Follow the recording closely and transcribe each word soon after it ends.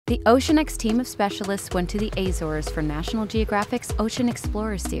The OceanX team of specialists went to the Azores for National Geographic's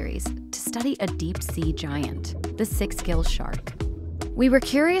OceanXplorers series to study a deep-sea giant, the Sixgill Shark. We were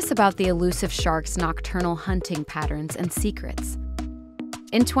curious about the elusive shark's nocturnal hunting patterns and secrets.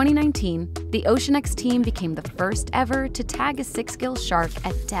 In 2019, the OceanX team became the first ever to tag a Sixgill shark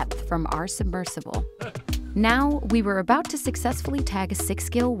at depth from our submersible. Now, we were about to successfully tag a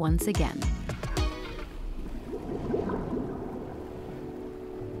Sixgill once again.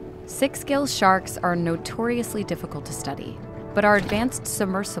 Sixgill sharks are notoriously difficult to study, but our advanced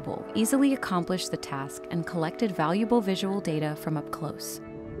submersible easily accomplished the task and collected valuable visual data from up close.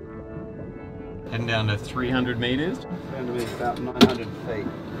 Heading down to 300 meters. 300 meters, about 900 feet.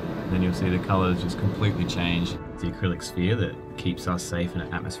 Then you'll see the colors just completely change. It's the acrylic sphere that keeps us safe in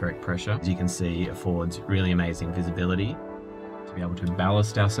atmospheric pressure. As you can see, affords really amazing visibility. To be able to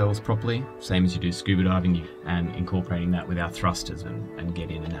ballast ourselves properly, same as you do scuba diving, and incorporating that with our thrusters and get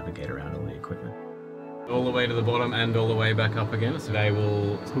in and navigate around all the equipment. All the way to the bottom and all the way back up again. So today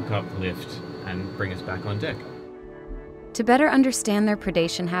we'll hook up the lift and bring us back on deck. To better understand their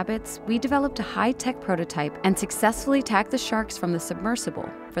predation habits, we developed a high-tech prototype and successfully tagged the sharks from the submersible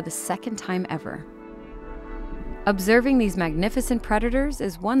for the second time ever. Observing these magnificent predators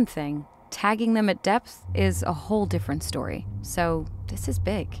is one thing. Tagging them at depth is a whole different story. So this is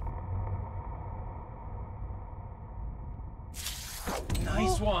big.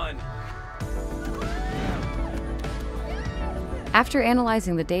 Nice one! After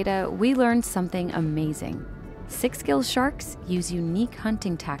analyzing the data, we learned something amazing. Sixgill sharks use unique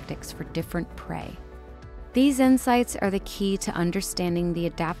hunting tactics for different prey. These insights are the key to understanding the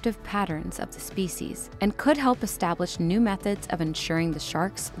adaptive patterns of the species and could help establish new methods of ensuring the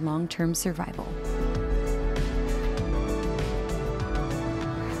shark's long-term survival.